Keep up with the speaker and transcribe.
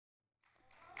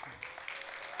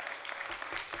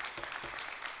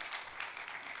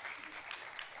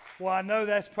Well, I know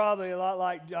that's probably a lot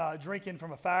like drinking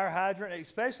from a fire hydrant,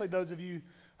 especially those of you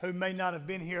who may not have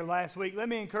been here last week. Let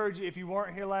me encourage you, if you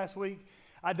weren't here last week,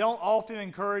 I don't often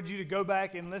encourage you to go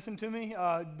back and listen to me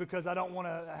because I don't want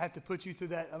to have to put you through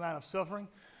that amount of suffering.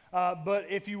 But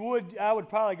if you would, I would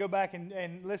probably go back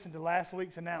and listen to last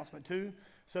week's announcement too,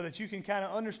 so that you can kind of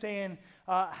understand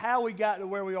how we got to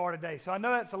where we are today. So I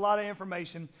know that's a lot of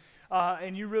information.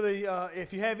 And you really,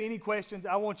 if you have any questions,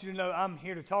 I want you to know I'm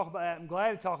here to talk about that. I'm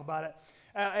glad to talk about it.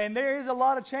 And there is a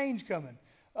lot of change coming.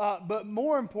 But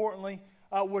more importantly,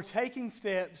 we're taking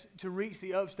steps to reach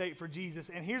the upstate for Jesus.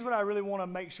 And here's what I really want to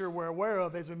make sure we're aware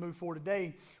of as we move forward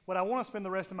today. What I want to spend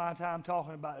the rest of my time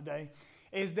talking about today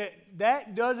is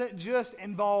that doesn't just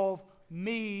involve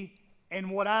me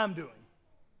and what I'm doing.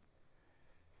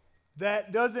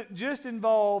 That doesn't just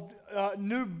involve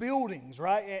new buildings,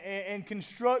 right, and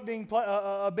constructing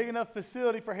a big enough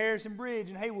facility for Harrison Bridge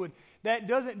and Haywood. That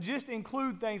doesn't just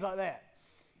include things like that.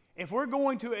 If we're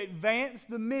going to advance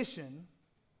the mission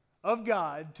of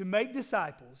God to make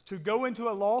disciples, to go into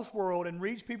a lost world and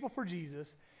reach people for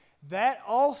Jesus, that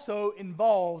also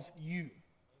involves you.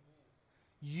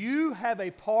 You have a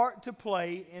part to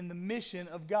play in the mission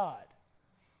of God.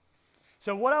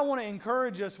 So what I want to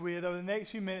encourage us with over the next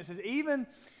few minutes is even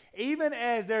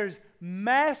as there's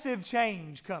massive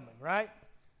change coming, right?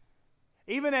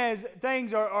 Even as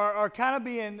things are kind of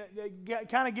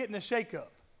getting a shakeup,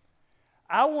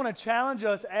 I want to challenge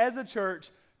us as a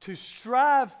church to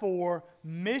strive for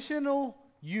missional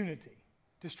unity.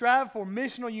 To strive for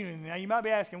missional unity. Now you might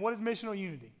be asking, what is missional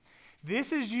unity?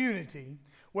 This is unity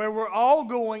where we're all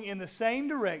going in the same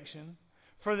direction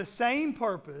for the same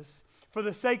purpose, for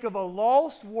the sake of a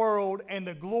lost world and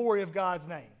the glory of God's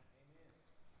name.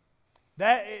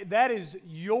 That is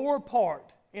your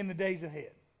part in the days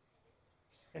ahead.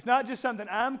 It's not just something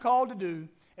I'm called to do.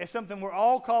 It's something we're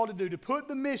all called to do, to put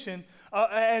the mission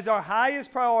as our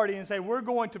highest priority and say we're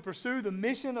going to pursue the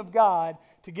mission of God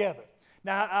together.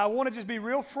 Now, I want to just be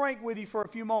real frank with you for a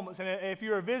few moments. And if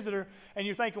you're a visitor and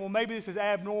you're thinking, well, maybe this is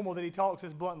abnormal that he talks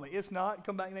this bluntly. It's not.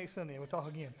 Come back next Sunday and we'll talk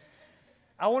again.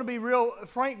 I want to be real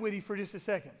frank with you for just a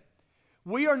second.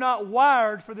 We are not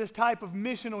wired for this type of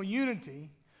missional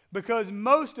unity because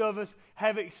most of us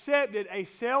have accepted a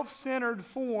self-centered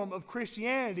form of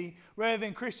Christianity rather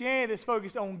than Christianity that's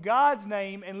focused on God's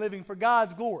name and living for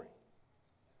God's glory.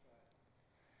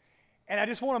 And I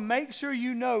just want to make sure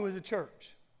you know as a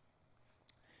church,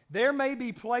 there may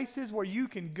be places where you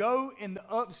can go in the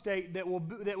upstate that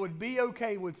would be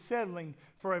okay with settling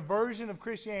for a version of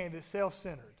Christianity that's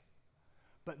self-centered.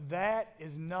 But that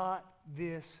is not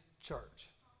this church.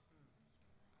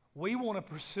 We want to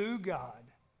pursue God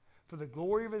for the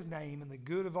glory of His name and the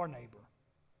good of our neighbor.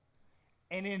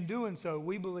 And in doing so,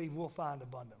 we believe we'll find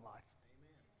abundant life.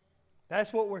 Amen.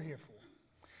 That's what we're here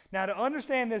for. Now, to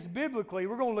understand this biblically,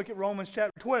 we're going to look at Romans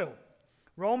chapter 12.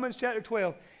 Romans chapter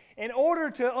 12. In order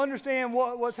to understand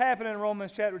what's happening in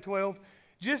Romans chapter 12,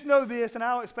 just know this, and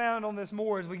I'll expound on this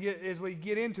more as we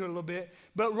get into it a little bit.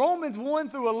 But Romans 1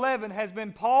 through 11 has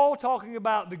been Paul talking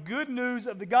about the good news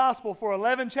of the gospel for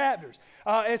 11 chapters.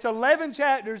 It's 11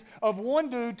 chapters of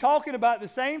one dude talking about the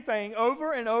same thing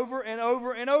over and over and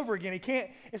over and over again.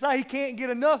 It's like he can't get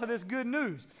enough of this good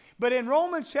news. But in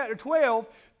Romans chapter 12,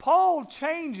 Paul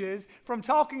changes from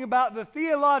talking about the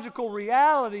theological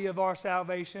reality of our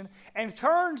salvation and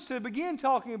turns to begin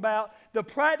talking about the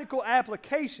practical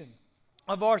application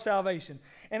of our salvation.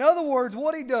 In other words,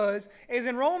 what he does is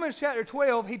in Romans chapter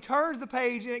 12, he turns the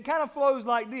page and it kind of flows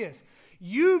like this.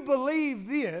 You believe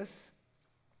this,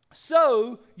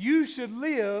 so you should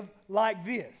live like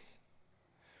this.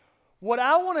 What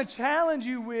I want to challenge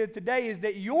you with today is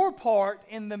that your part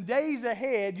in the days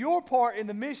ahead, your part in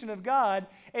the mission of God,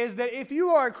 is that if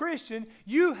you are a Christian,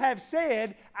 you have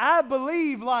said, I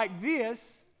believe like this,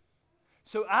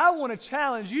 so I want to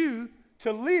challenge you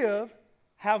to live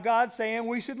how God's saying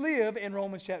we should live in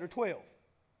Romans chapter 12.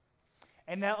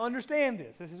 And now understand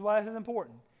this. This is why this is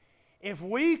important. If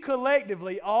we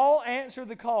collectively all answer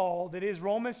the call that is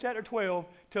Romans chapter 12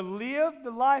 to live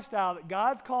the lifestyle that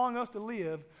God's calling us to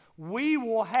live, we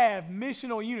will have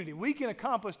missional unity. We can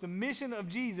accomplish the mission of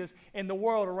Jesus in the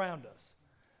world around us.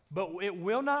 But it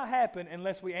will not happen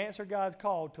unless we answer God's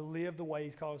call to live the way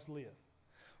He's called us to live.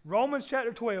 Romans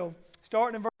chapter 12,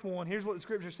 starting in verse 1, here's what the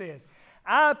Scripture says.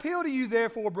 I appeal to you,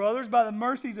 therefore, brothers, by the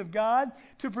mercies of God,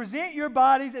 to present your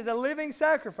bodies as a living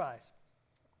sacrifice,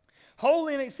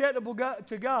 holy and acceptable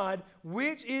to God,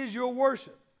 which is your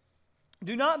worship.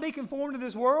 Do not be conformed to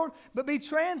this world, but be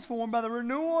transformed by the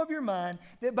renewal of your mind,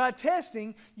 that by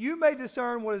testing you may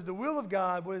discern what is the will of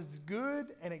God, what is good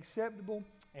and acceptable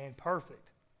and perfect.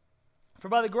 For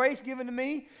by the grace given to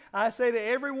me, I say to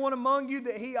every one among you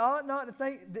that he ought not to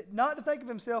think of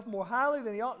himself more highly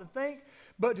than he ought to think,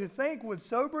 but to think with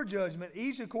sober judgment,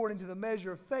 each according to the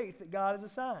measure of faith that God has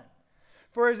assigned.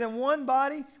 For as in one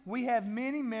body we have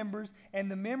many members, and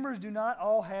the members do not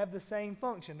all have the same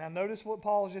function. Now notice what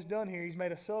Paul has just done here. He's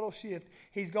made a subtle shift.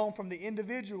 He's gone from the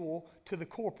individual to the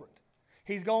corporate.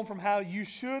 He's gone from how you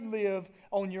should live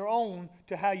on your own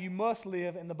to how you must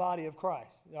live in the body of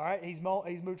Christ. All right? He's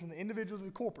moved from the individual to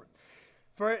the corporate.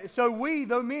 So we,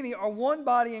 though many, are one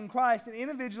body in Christ and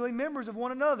individually members of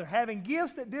one another, having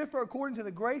gifts that differ according to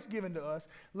the grace given to us.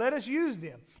 Let us use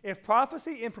them. If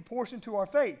prophecy, in proportion to our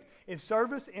faith. If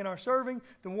service, in our serving.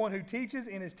 The one who teaches,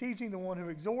 in his teaching. The one who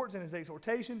exhorts, in his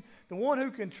exhortation. The one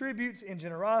who contributes, in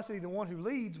generosity. The one who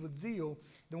leads, with zeal.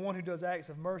 The one who does acts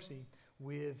of mercy,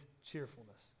 with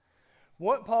cheerfulness.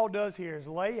 What Paul does here is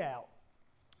lay out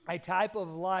a type of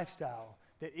lifestyle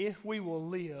that if we will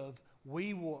live,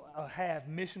 we will have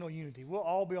missional unity. We'll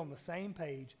all be on the same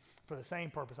page for the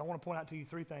same purpose. I want to point out to you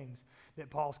three things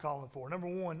that Paul's calling for. Number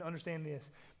one, understand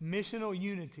this. Missional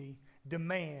unity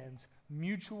demands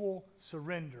mutual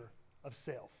surrender of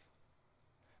self.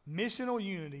 Missional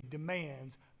unity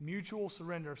demands mutual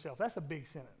surrender of self. That's a big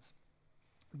sentence.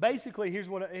 Basically, here's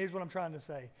what I'm trying to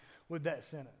say with that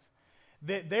sentence.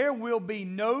 That there will be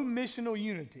no missional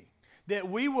unity. That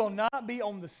we will not be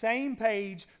on the same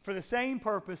page for the same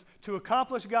purpose to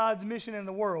accomplish God's mission in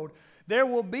the world. There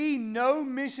will be no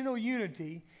missional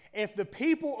unity if the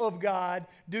people of God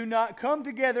do not come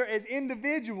together as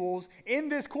individuals in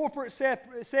this corporate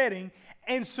setting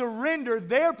and surrender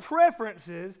their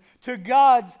preferences to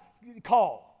God's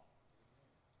call.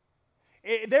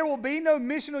 There will be no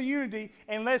missional unity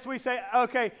unless we say,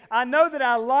 okay, I know that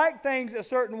I like things a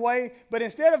certain way, but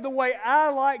instead of the way I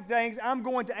like things, I'm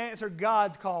going to answer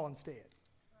God's call instead.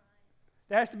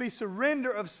 There has to be surrender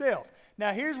of self.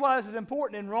 Now, here's why this is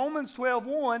important. In Romans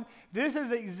 12:1, this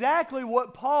is exactly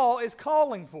what Paul is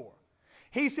calling for.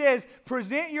 He says,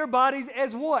 present your bodies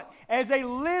as what? As a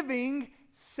living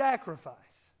sacrifice.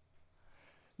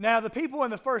 Now, the people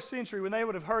in the first century, when they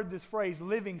would have heard this phrase,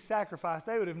 living sacrifice,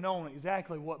 they would have known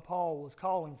exactly what Paul was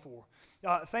calling for.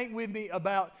 Think with me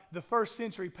about the first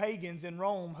century pagans in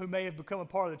Rome who may have become a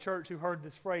part of the church who heard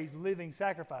this phrase, living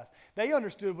sacrifice. They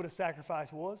understood what a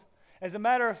sacrifice was. As a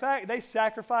matter of fact, they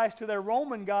sacrificed to their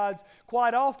Roman gods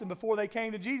quite often before they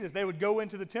came to Jesus. They would go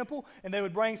into the temple and they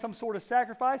would bring some sort of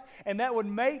sacrifice, and that would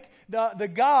make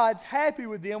the gods happy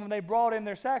with them when they brought in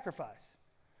their sacrifice.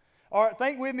 All right,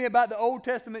 think with me about the Old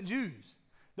Testament Jews.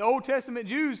 The Old Testament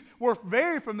Jews were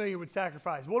very familiar with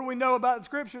sacrifice. What do we know about the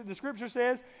Scripture? The Scripture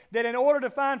says that in order to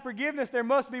find forgiveness, there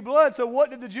must be blood. So what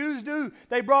did the Jews do?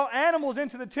 They brought animals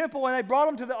into the temple and they brought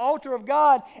them to the altar of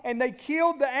God, and they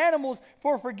killed the animals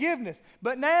for forgiveness.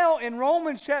 But now in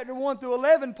Romans chapter 1 through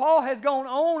 11, Paul has gone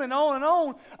on and on and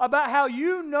on about how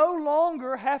you no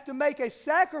longer have to make a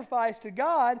sacrifice to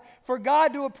God for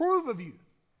God to approve of you.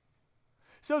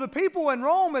 So the people in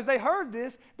Rome, as they heard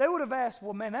this, they would have asked,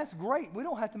 well, man, that's great. We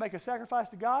don't have to make a sacrifice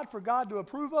to God for God to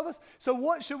approve of us. So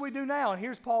what should we do now? And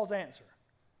here's Paul's answer.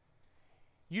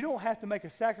 You don't have to make a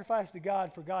sacrifice to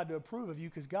God for God to approve of you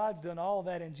because God's done all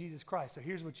that in Jesus Christ. So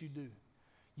here's what you do.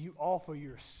 You offer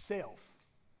yourself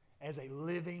as a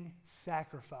living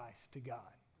sacrifice to God.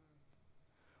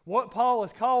 What Paul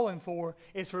is calling for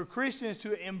is for Christians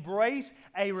to embrace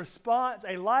a response,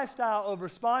 a lifestyle of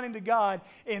responding to God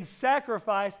in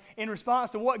sacrifice in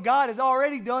response to what God has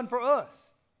already done for us.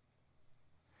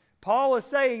 Paul is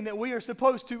saying that we are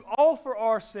supposed to offer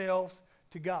ourselves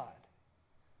to God.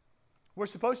 We're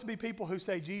supposed to be people who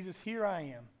say, Jesus, here I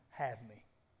am, have me.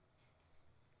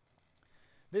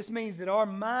 This means that our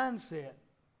mindset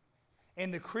in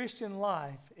the Christian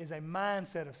life is a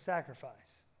mindset of sacrifice.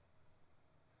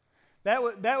 That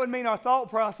would mean our thought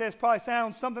process probably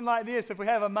sounds something like this if we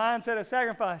have a mindset of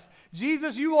sacrifice.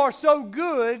 Jesus, you are so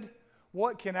good,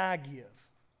 what can I give?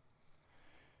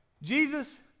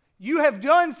 Jesus, you have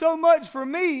done so much for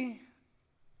me,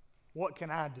 what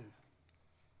can I do?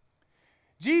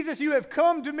 Jesus, you have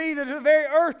come to me to the very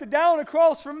earth to die on a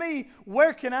cross for me,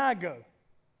 where can I go?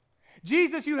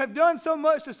 Jesus, you have done so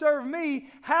much to serve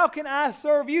me. How can I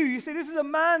serve you? You see, this is a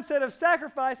mindset of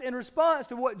sacrifice in response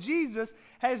to what Jesus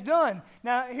has done.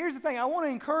 Now, here's the thing. I want to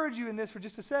encourage you in this for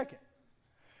just a second.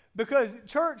 Because,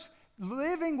 church,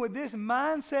 living with this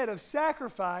mindset of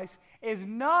sacrifice is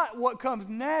not what comes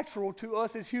natural to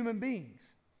us as human beings.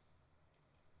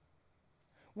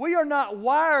 We are not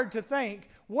wired to think,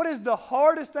 what is the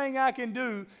hardest thing I can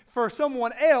do for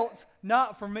someone else,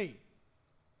 not for me?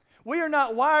 We are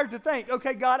not wired to think,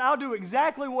 okay, God, I'll do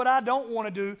exactly what I don't want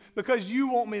to do because you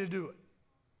want me to do it.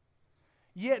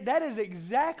 Yet that is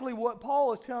exactly what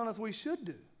Paul is telling us we should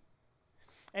do.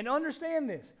 And understand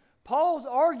this. Paul's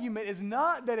argument is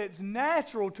not that it's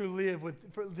natural to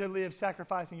live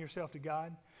sacrificing yourself to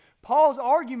God. Paul's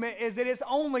argument is that it's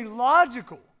only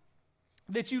logical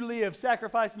that you live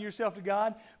sacrificing yourself to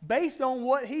God based on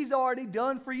what He's already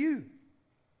done for you.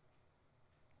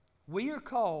 We are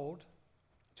called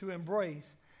to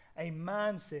embrace a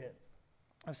mindset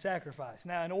of sacrifice.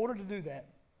 Now, in order to do that,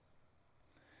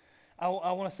 I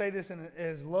want to say this in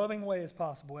as loving way as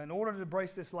possible. In order to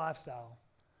embrace this lifestyle,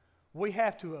 we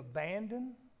have to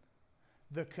abandon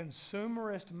the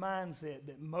consumerist mindset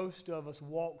that most of us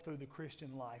walk through the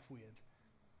Christian life with.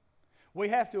 We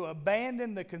have to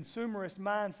abandon the consumerist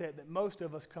mindset that most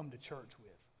of us come to church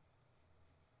with.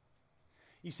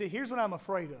 You see, here's what I'm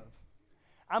afraid of.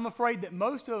 I'm afraid that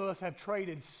most of us have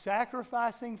traded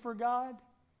sacrificing for God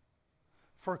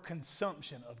for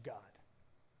consumption of God.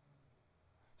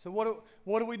 So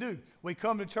what do we do? We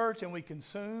come to church and we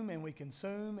consume and we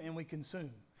consume and we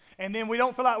consume. And then we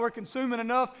don't feel like we're consuming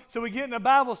enough, so we get in a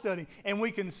Bible study and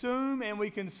we consume and we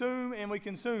consume and we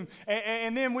consume.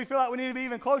 And then we feel like we need to be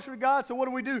even closer to God, so what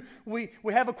do? We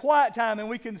have a quiet time and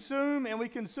we consume and we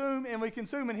consume and we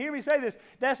consume. And hear me say this,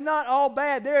 that's not all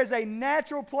bad. There is a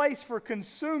natural place for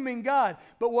consuming God.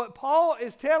 But what Paul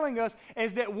is telling us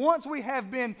is that once we have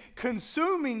been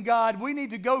consuming God, we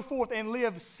need to go forth and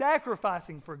live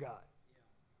sacrificing for God.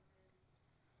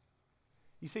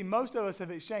 You see, most of us have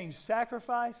exchanged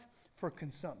sacrifice for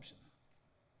consumption.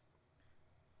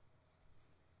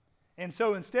 And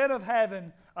so instead of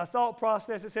having a thought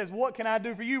process that says, what can I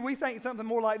do for you? We think something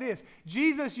more like this.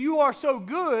 Jesus, you are so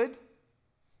good.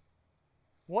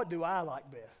 What do I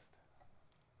like best?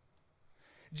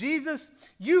 Jesus,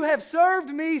 you have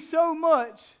served me so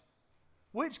much.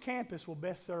 Which campus will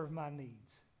best serve my needs?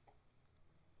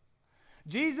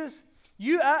 Jesus,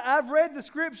 I've read the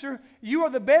Scripture. You are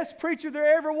the best preacher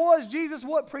there ever was. Jesus,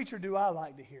 what preacher do I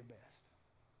like to hear best?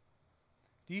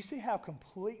 Do you see how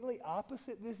completely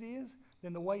opposite this is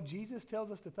than the way Jesus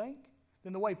tells us to think?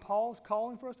 Than the way Paul's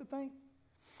calling for us to think?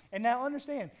 And now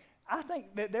understand, I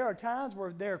think that there are times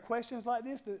where there are questions like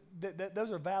this that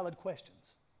those are valid questions.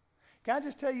 Can I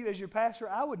just tell you, as your pastor,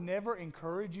 I would never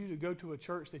encourage you to go to a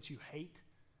church that you hate,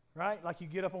 right? Like you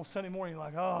get up on Sunday morning, you're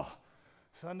like, oh,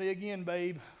 Sunday again,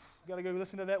 babe. Got to go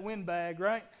listen to that windbag,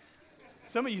 right?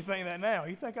 Some of you think that now.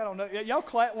 You think I don't know? Y'all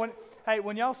clap when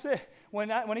y'all said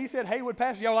when he said Haywood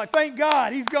Pastor, y'all were like, thank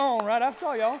God he's gone, right? I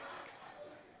saw y'all.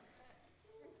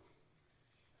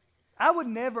 I would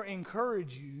never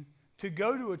encourage you to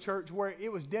go to a church where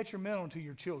it was detrimental to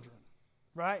your children,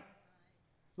 right?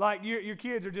 Like your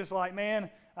kids are just like,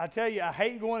 man, I tell you, I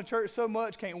hate going to church so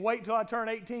much. Can't wait till I turn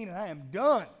 18 and I am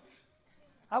done.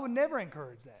 I would never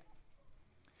encourage that.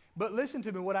 But listen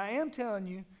to me, what I am telling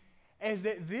you is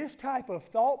that this type of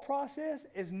thought process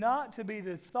is not to be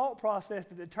the thought process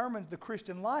that determines the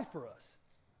Christian life for us.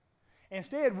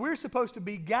 Instead, we're supposed to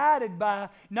be guided by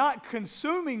not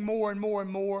consuming more and more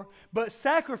and more, but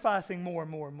sacrificing more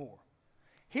and more and more.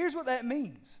 Here's what that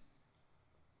means.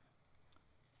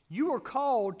 You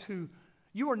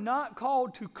are not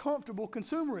called to comfortable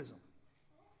consumerism.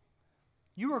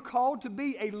 You are called to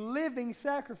be a living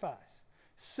sacrifice.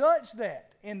 Such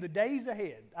that in the days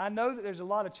ahead, I know that there's a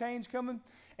lot of change coming,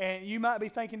 and you might be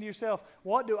thinking to yourself,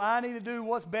 what do I need to do?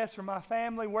 What's best for my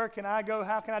family? Where can I go?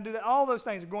 How can I do that? All those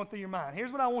things are going through your mind.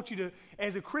 Here's what I want you to,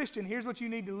 as a Christian, here's what you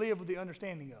need to live with the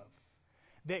understanding of.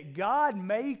 That God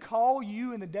may call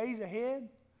you in the days ahead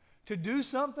to do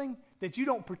something that you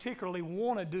don't particularly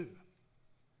want to do.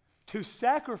 To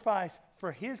sacrifice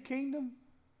for His kingdom,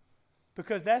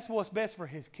 because that's what's best for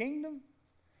His kingdom.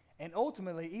 And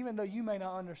ultimately, even though you may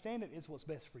not understand it, it's what's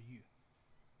best for you.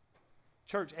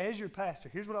 Church, as your pastor,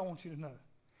 here's what I want you to know.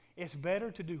 It's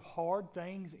better to do hard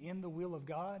things in the will of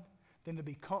God than to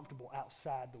be comfortable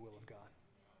outside the will of God.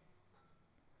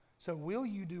 So will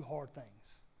you do hard things?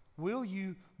 Will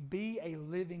you be a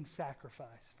living sacrifice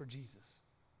for Jesus?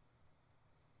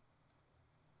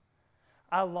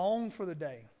 I long for the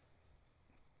day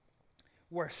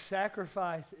where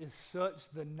sacrifice is such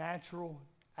the natural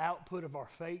output of our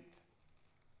faith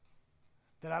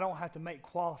that I don't have to make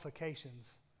qualifications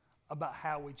about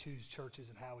how we choose churches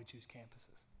and how we choose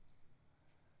campuses.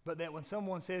 But that when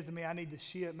someone says to me, I need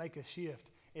to make a shift,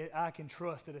 I can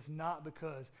trust that it's not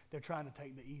because they're trying to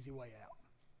take the easy way out,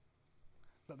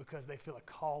 but because they feel a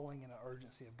calling and an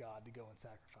urgency of God to go and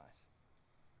sacrifice.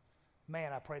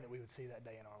 Man, I pray that we would see that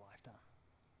day in our lifetime,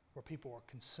 where people are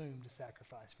consumed to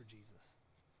sacrifice for Jesus.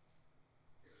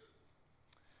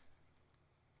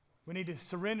 We need to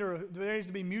surrender. There needs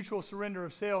to be mutual surrender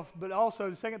of self. But also,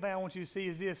 the second thing I want you to see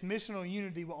is this: missional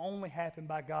unity will only happen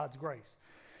by God's grace.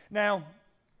 Now,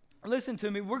 listen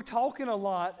to me. We're talking a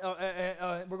lot.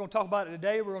 We're going to talk about it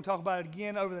today. We're going to talk about it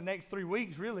again over the next 3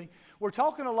 weeks, really. We're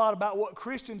talking a lot about what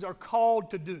Christians are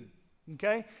called to do,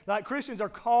 okay? Like Christians are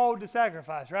called to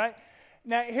sacrifice, right?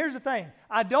 Now, here's the thing.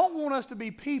 I don't want us to be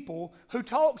people who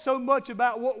talk so much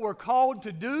about what we're called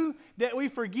to do that we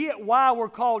forget why we're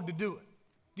called to do it.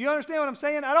 Do you understand what I'm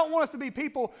saying? I don't want us to be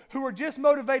people who are just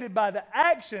motivated by the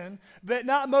action, but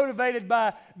not motivated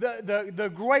by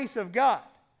the grace of God.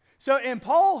 So, and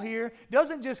Paul here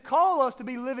doesn't just call us to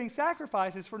be living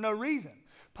sacrifices for no reason.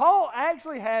 Paul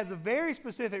actually has a very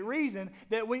specific reason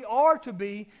that we are to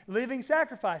be living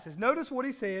sacrifices. Notice what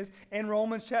he says in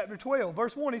Romans chapter 12.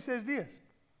 Verse 1, he says this.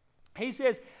 He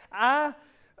says, I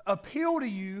appeal to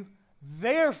you,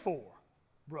 therefore,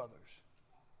 brothers.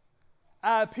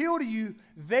 I appeal to you,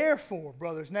 therefore,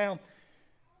 brothers. Now,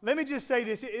 let me just say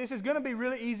this. This is going to be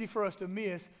really easy for us to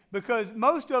miss because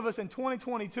most of us in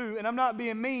 2022, and I'm not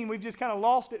being mean, we've just kind of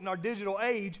lost it in our digital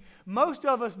age. Most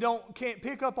of us can't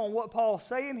pick up on what Paul's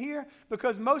saying here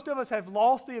because most of us have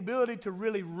lost the ability to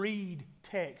really read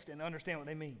text and understand what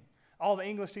they mean. All the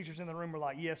English teachers in the room are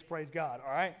like, yes, praise God,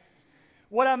 all right?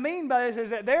 What I mean by this is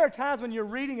that there are times when you're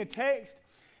reading a text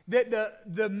that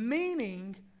the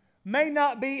meaning may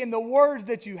not be in the words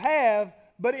that you have,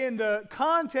 but in the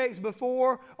context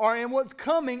before or in what's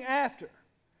coming after.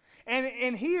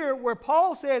 And here where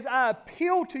Paul says, I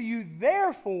appeal to you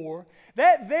therefore,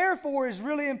 that therefore is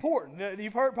really important.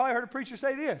 You've probably heard a preacher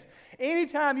say this.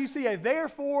 Anytime you see a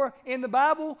therefore in the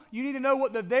Bible, you need to know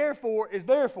what the therefore is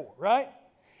there for, right?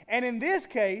 And in this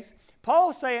case,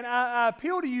 Paul's saying, I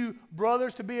appeal to you,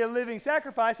 brothers, to be a living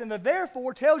sacrifice, and the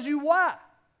therefore tells you why.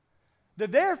 The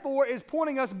therefore is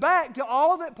pointing us back to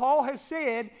all that Paul has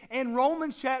said in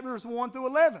Romans chapters 1 through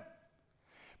 11.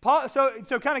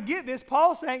 So kind of get this,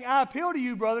 Paul's saying, I appeal to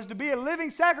you, brothers, to be a living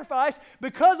sacrifice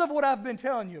because of what I've been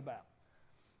telling you about.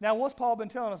 Now, what's Paul been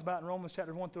telling us about in Romans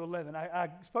chapters 1 through 11? I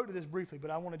spoke to this briefly,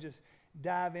 but I want to just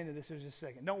dive into this for just a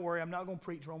second. Don't worry, I'm not going to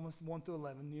preach Romans 1 through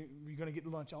 11. You're going to get to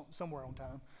lunch somewhere on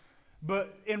time.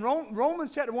 But in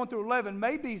Romans chapter 1 through 11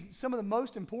 may be some of the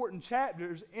most important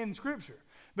chapters in Scripture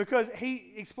because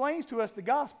he explains to us the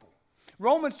gospel.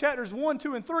 Romans chapters 1,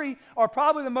 2, and 3 are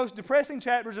probably the most depressing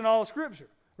chapters in all of Scripture,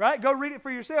 right? Go read it for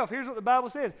yourself. Here's what the Bible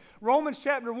says. Romans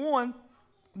chapter 1,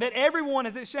 that everyone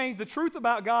has exchanged the truth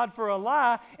about God for a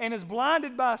lie and is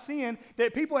blinded by sin,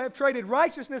 that people have traded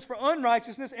righteousness for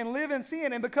unrighteousness and live in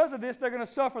sin, and because of this, they're going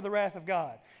to suffer the wrath of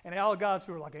God. And all of God's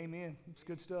people are like, amen, it's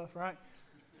good stuff, right?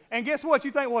 And guess what?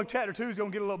 You think, well, chapter 2 is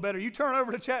going to get a little better. You turn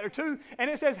over to chapter 2, and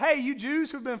it says, hey, you Jews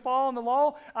who've been following the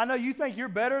law, I know you think you're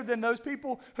better than those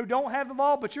people who don't have the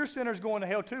law, but you're sinners going to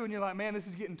hell too. And you're like, man, this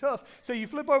is getting tough. So you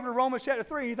flip over to Romans chapter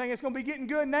 3, and you think it's going to be getting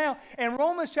good now. And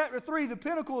Romans chapter 3, the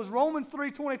pinnacle is Romans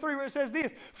 3:23, where it says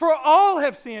this, for all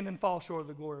have sinned and fall short of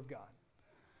the glory of God.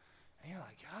 And you're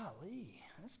like, golly,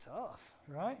 that's tough,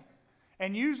 right?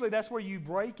 And usually that's where you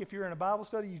break. If you're in a Bible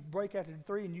study, you break after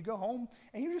 3, and you go home,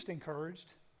 and you're just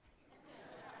encouraged.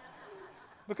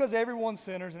 Because everyone's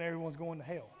sinners and everyone's going to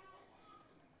hell.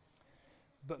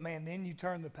 But man, then you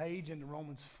turn the page into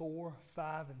Romans 4,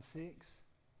 5, and 6,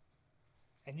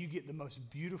 and you get the most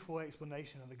beautiful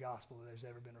explanation of the gospel that there's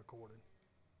ever been recorded.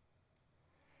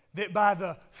 That by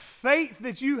the faith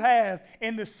that you have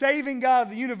in the saving God of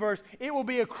the universe, it will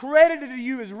be accredited to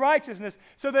you as righteousness,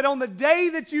 so that on the day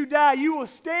that you die, you will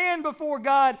stand before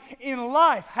God in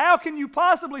life. How can you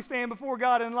possibly stand before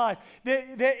God in life?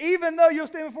 That even though you'll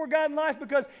stand before God in life,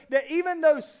 because that even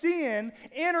though sin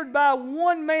entered by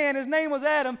one man, his name was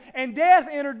Adam, and death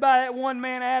entered by that one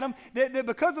man, Adam, that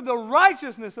because of the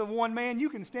righteousness of one man, you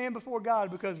can stand before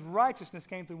God because righteousness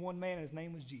came through one man, and his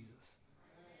name was Jesus.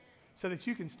 So that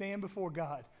you can stand before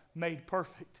God made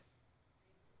perfect.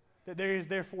 That there is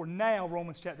therefore now,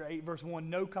 Romans chapter 8, verse 1,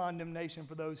 no condemnation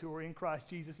for those who are in Christ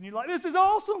Jesus. And you're like, this is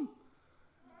awesome.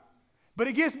 But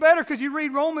it gets better because you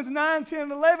read Romans 9, 10,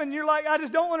 and 11. You're like, I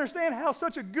just don't understand how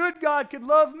such a good God could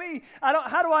love me.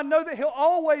 How do I know that He'll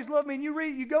always love me? And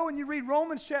you go and you read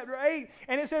Romans chapter 8,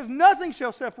 and it says, nothing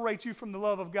shall separate you from the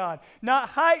love of God. Not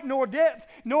height, nor depth,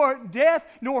 nor death,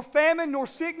 nor famine, nor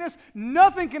sickness.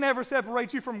 Nothing can ever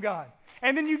separate you from God.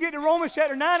 And then you get to Romans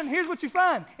chapter 9, and here's what you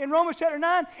find. In Romans chapter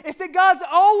 9, it's that God's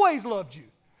always loved you.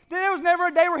 There was never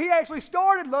a day where He actually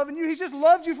started loving you. He's just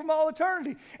loved you from all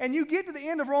eternity. And you get to the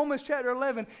end of Romans chapter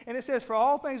 11, and it says, for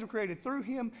all things were created through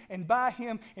Him and by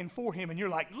Him and for Him. And you're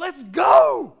like, let's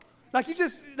go! Like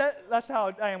that's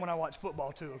how I am when I watch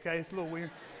football too, okay? It's a little weird.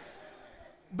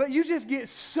 But you just get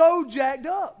so jacked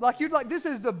up. Like you're like, this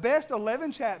is the best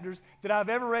 11 chapters that I've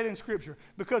ever read in Scripture.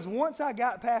 Because once I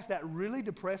got past that really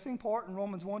depressing part in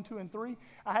Romans 1, 2, and 3,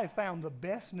 I have found the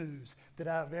best news that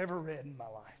I've ever read in my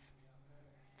life.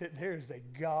 That there is a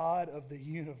God of the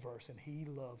universe and He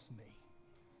loves me.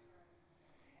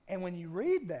 And when you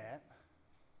read that,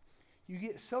 you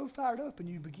get so fired up and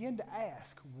you begin to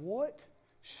ask, what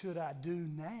should I do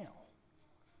now?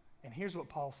 And here's what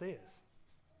Paul says.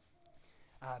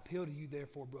 I appeal to you,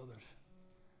 therefore, brothers,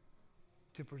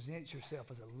 to present yourself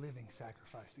as a living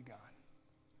sacrifice to God.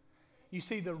 You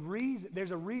see, the reason,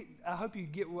 I hope you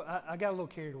get, I got a little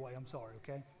carried away, I'm sorry,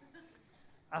 okay?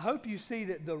 I hope you see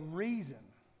that the reason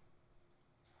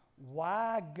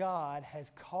why God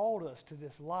has called us to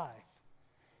this life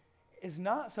is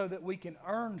not so that we can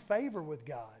earn favor with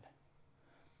God,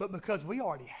 but because we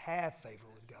already have favor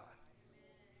with God.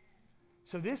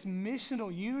 So this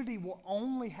missional unity will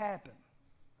only happen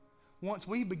once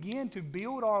we begin to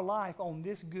build our life on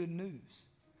this good news.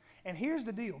 And here's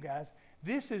the deal, guys.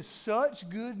 This is such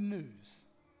good news.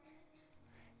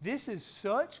 This is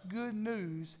such good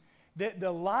news that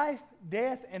the life,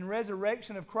 death, and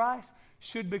resurrection of Christ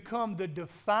should become the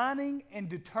defining and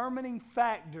determining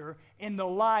factor in the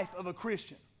life of a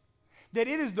Christian. That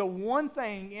it is the one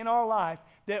thing in our life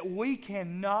that we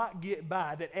cannot get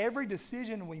by. That every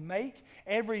decision we make,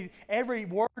 every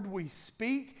word we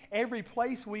speak, every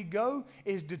place we go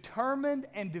is determined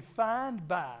and defined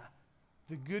by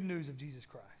the good news of Jesus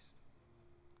Christ.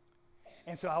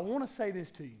 And so I want to say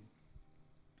this to you.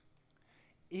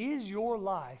 Is your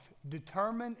life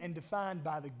determined and defined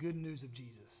by the good news of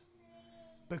Jesus?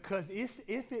 Because if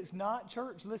it's not,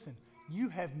 church, listen, you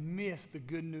have missed the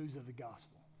good news of the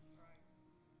gospel.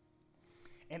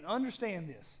 And understand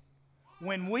this.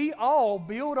 When we all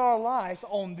build our life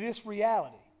on this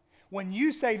reality, when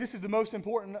you say this is the most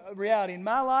important reality in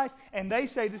my life, and they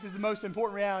say this is the most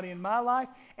important reality in my life,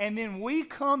 and then we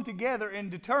come together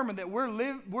and determine that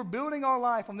we're building our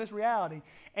life on this reality,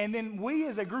 and then we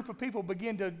as a group of people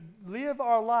begin to live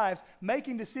our lives,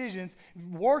 making decisions,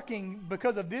 working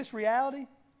because of this reality,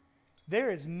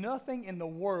 there is nothing in the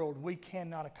world we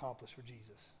cannot accomplish for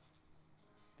Jesus.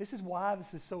 This is why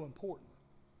this is so important.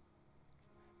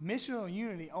 Missional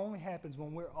unity only happens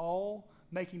when we're all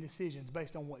making decisions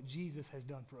based on what Jesus has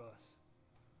done for us.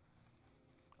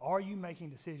 Are you making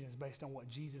decisions based on what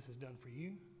Jesus has done for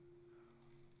you,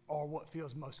 or what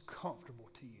feels most comfortable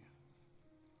to you?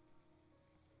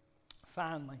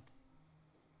 Finally,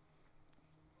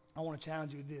 I want to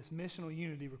challenge you with this. Missional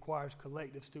unity requires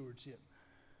collective stewardship.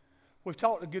 We've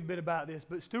talked a good bit about this,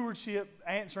 but stewardship,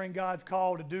 answering God's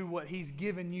call to do what He's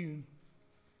given you,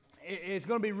 it's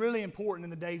going to be really important in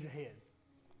the days ahead.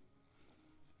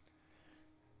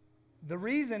 The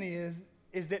reason is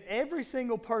that every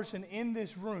single person in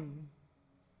this room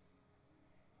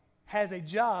has a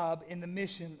job in the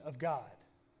mission of God.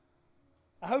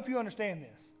 I hope you understand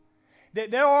this. That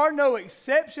there are no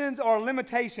exceptions or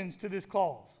limitations to this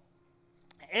clause.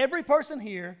 Every person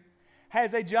here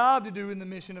has a job to do in the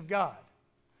mission of God.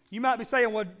 You might be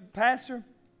saying, well, Pastor,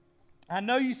 I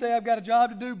know you say I've got a job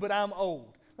to do, but I'm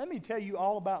old. Let me tell you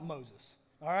all about Moses,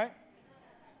 all right?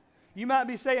 You might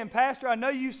be saying, Pastor, I know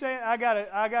you say I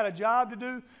got a job to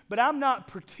do, but I'm not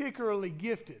particularly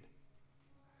gifted.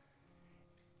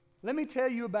 Let me tell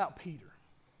you about Peter.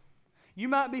 You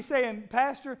might be saying,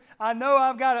 Pastor, I know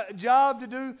I've got a job to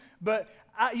do, but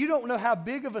you don't know how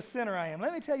big of a sinner I am.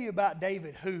 Let me tell you about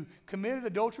David, who committed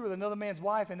adultery with another man's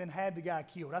wife and then had the guy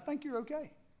killed. I think you're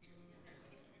okay.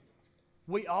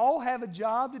 We all have a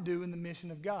job to do in the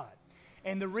mission of God.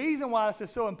 And the reason why this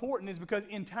is so important is because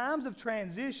in times of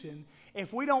transition,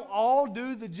 if we don't all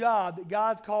do the job that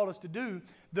God's called us to do,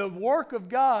 the work of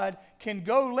God can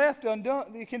go left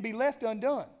undone. It can be left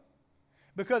undone.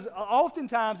 Because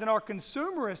oftentimes in our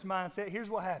consumerist mindset, here's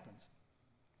what happens.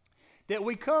 That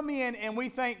we come in and we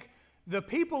think the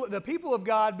people of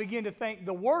God begin to think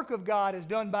the work of God is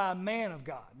done by a man of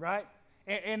God, right?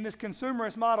 In this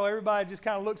consumerist model, everybody just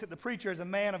kind of looks at the preacher as a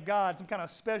man of God, some kind of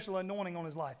special anointing on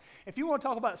his life. If you want to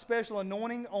talk about special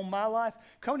anointing on my life,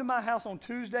 come to my house on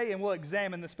Tuesday and we'll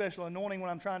examine the special anointing when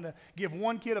I'm trying to give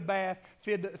one kid a bath,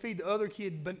 feed the other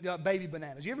kid baby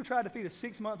bananas. You ever tried to feed a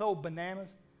 6-month-old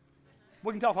bananas?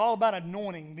 We can talk all about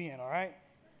anointing then, all right?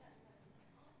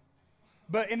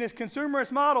 But in this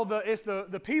consumerist model, it's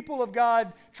the people of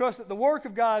God trust that the work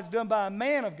of God is done by a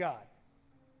man of God.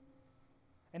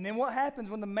 And then what happens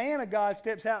when the man of God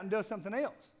steps out and does something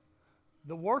else?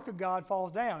 The work of God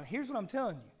falls down. And here's what I'm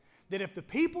telling you. That if the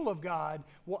people of God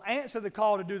will answer the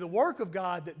call to do the work of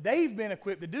God that they've been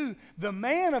equipped to do, the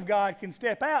man of God can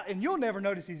step out and you'll never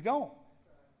notice he's gone.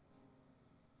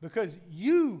 because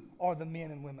you are the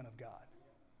men and women of God.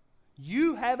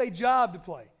 You have a job to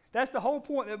play. That's the whole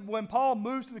point that when Paul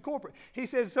moves to the corporate. He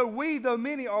says, so we, though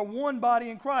many, are one body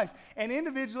in Christ, and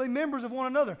individually members of one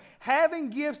another. Having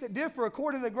gifts that differ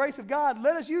according to the grace of God,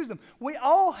 let us use them. We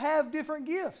all have different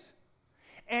gifts.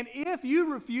 And if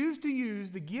you refuse to use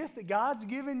the gift that God's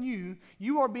given you,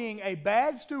 you are being a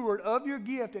bad steward of your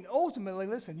gift, and ultimately,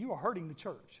 listen, you are hurting the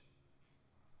church.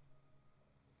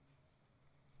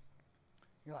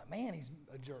 You're like, man, he's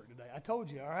a jerk today. I told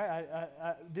you, all right?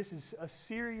 This is a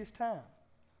serious time.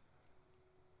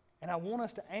 And I want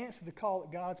us to answer the call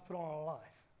that God's put on our life.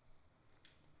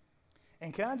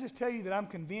 And can I just tell you that I'm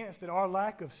convinced that our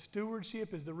lack of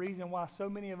stewardship is the reason why so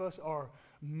many of us are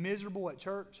miserable at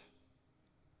church?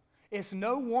 It's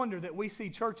no wonder that we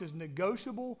see church as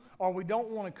negotiable or we don't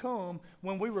want to come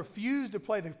when we refuse to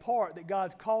play the part that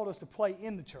God's called us to play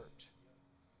in the church.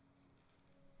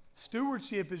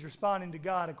 Stewardship is responding to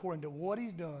God according to what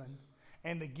He's done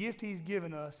and the gift He's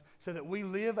given us so that we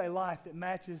live a life that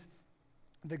matches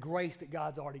the grace that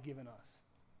God's already given us.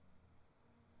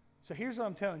 So here's what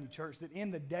I'm telling you, church, that in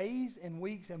the days and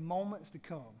weeks and moments to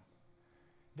come,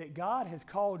 that God has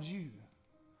called you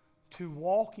to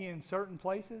walk in certain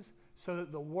places so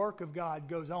that the work of God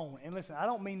goes on. And listen, I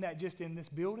don't mean that just in this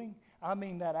building. I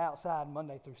mean that outside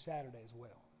Monday through Saturday as well.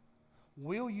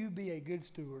 Will you be a good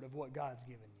steward of what God's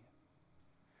given you?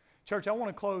 Church, I want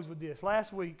to close with this.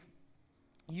 Last week,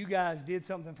 you guys did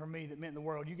something for me that meant the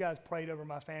world. You guys prayed over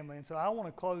my family. And so I want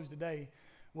to close today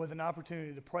with an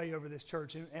opportunity to pray over this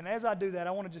church. And as I do that,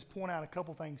 I want to just point out a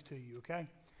couple things to you, okay?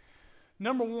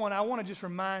 Number one, I want to just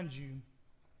remind you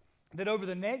that over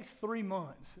the next 3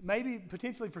 months, maybe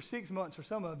potentially for 6 months for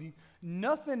some of you,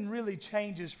 nothing really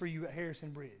changes for you at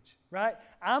Harrison Bridge, right?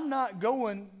 I'm not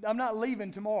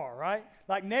leaving tomorrow, right?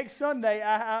 Like next Sunday,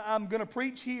 I'm going to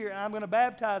preach here, and I'm going to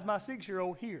baptize my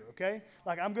 6-year-old here, okay?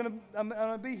 Like I'm going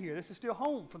to be here. This is still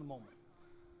home for the moment.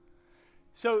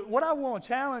 So what I want to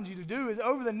challenge you to do is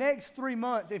over the next 3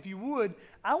 months, if you would,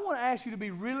 I want to ask you to be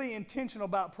really intentional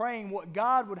about praying what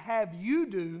God would have you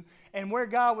do and where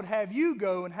God would have you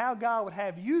go and how God would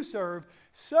have you serve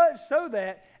so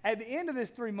that at the end of this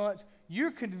 3 months,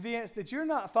 you're convinced that you're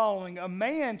not following a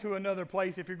man to another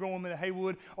place if you're going to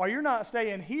Haywood, or you're not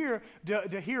staying here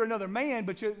to hear another man,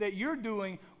 but that you're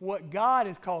doing what God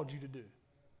has called you to do.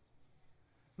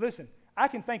 Listen, I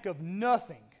can think of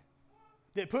nothing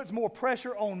that puts more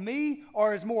pressure on me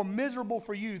or is more miserable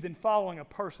for you than following a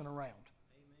person around.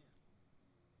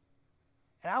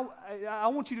 Amen. And I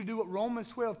want you to do what Romans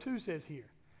 12:2 says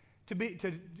here.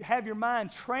 To have your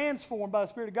mind transformed by the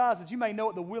Spirit of God so that you may know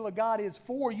what the will of God is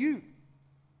for you.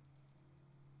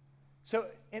 So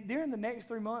during the next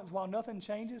 3 months, while nothing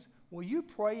changes, will you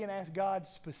pray and ask God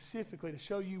specifically to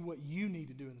show you what you need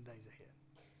to do in the days ahead?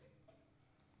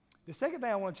 The second thing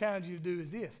I want to challenge you to do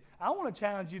is this. I want to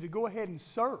challenge you to go ahead and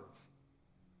serve.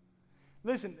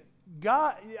 Listen,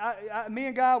 God, me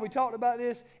and God, we talked about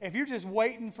this. If you're just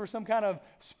waiting for some kind of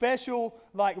special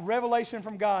revelation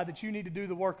from God that you need to do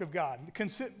the work of God,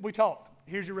 we talked.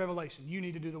 Here's your revelation. You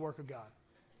need to do the work of God.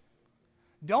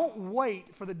 Don't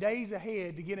wait for the days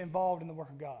ahead to get involved in the work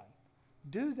of God.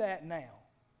 Do that now.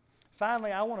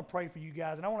 Finally, I want to pray for you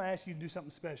guys, and I want to ask you to do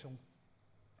something special.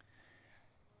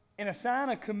 In a sign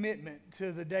of commitment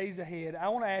to the days ahead, I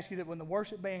want to ask you that when the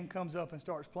worship band comes up and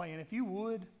starts playing, if you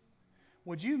would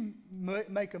you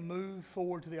make a move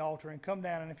forward to the altar and come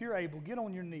down, and if you're able, get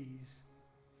on your knees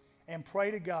and pray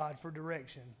to God for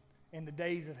direction in the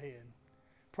days ahead.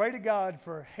 Pray to God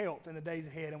for help in the days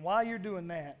ahead. And while you're doing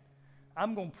that,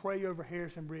 I'm going to pray over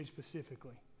Harrison Bridge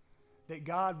specifically, that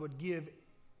God would give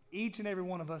each and every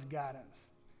one of us guidance,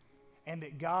 and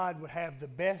that God would have the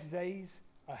best days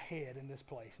ahead in this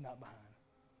place, not behind.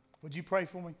 Would you pray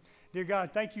for me? Dear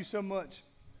God, thank you so much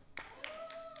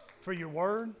for your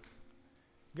word.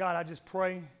 God, I just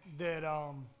pray that,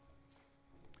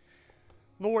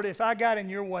 Lord, if I got in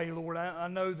your way, Lord, I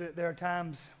know that there are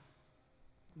times,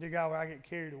 dear God, where I get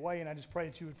carried away, and I just pray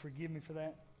that you would forgive me for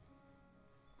that.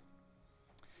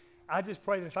 I just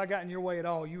pray that if I got in your way at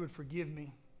all, you would forgive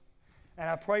me. And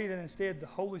I pray that instead the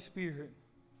Holy Spirit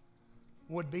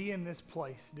would be in this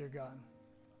place, dear God.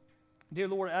 Dear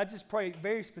Lord, I just pray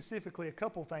very specifically a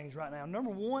couple things right now.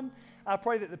 Number one, I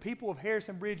pray that the people of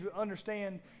Harrison Bridge would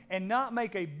understand and not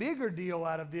make a bigger deal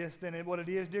out of this than what it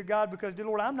is, dear God, because, dear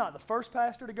Lord, I'm not the first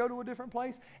pastor to go to a different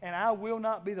place, and I will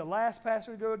not be the last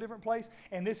pastor to go to a different place,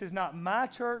 and this is not my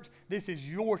church, this is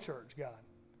your church, God.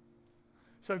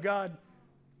 So, God,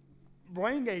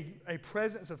 bring a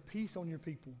presence of peace on your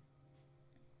people.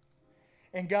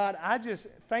 And, God, I just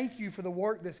thank you for the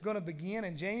work that's going to begin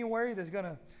in January, that's going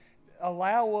to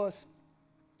allow us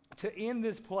to, in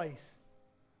this place,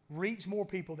 reach more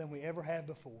people than we ever have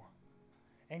before.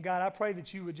 And God, I pray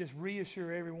that you would just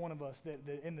reassure every one of us that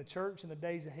in the church in the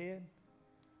days ahead,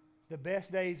 the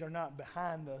best days are not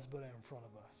behind us, but in front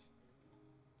of us.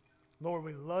 Lord,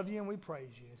 we love you and we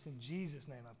praise you. It's in Jesus'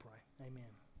 name I pray. Amen.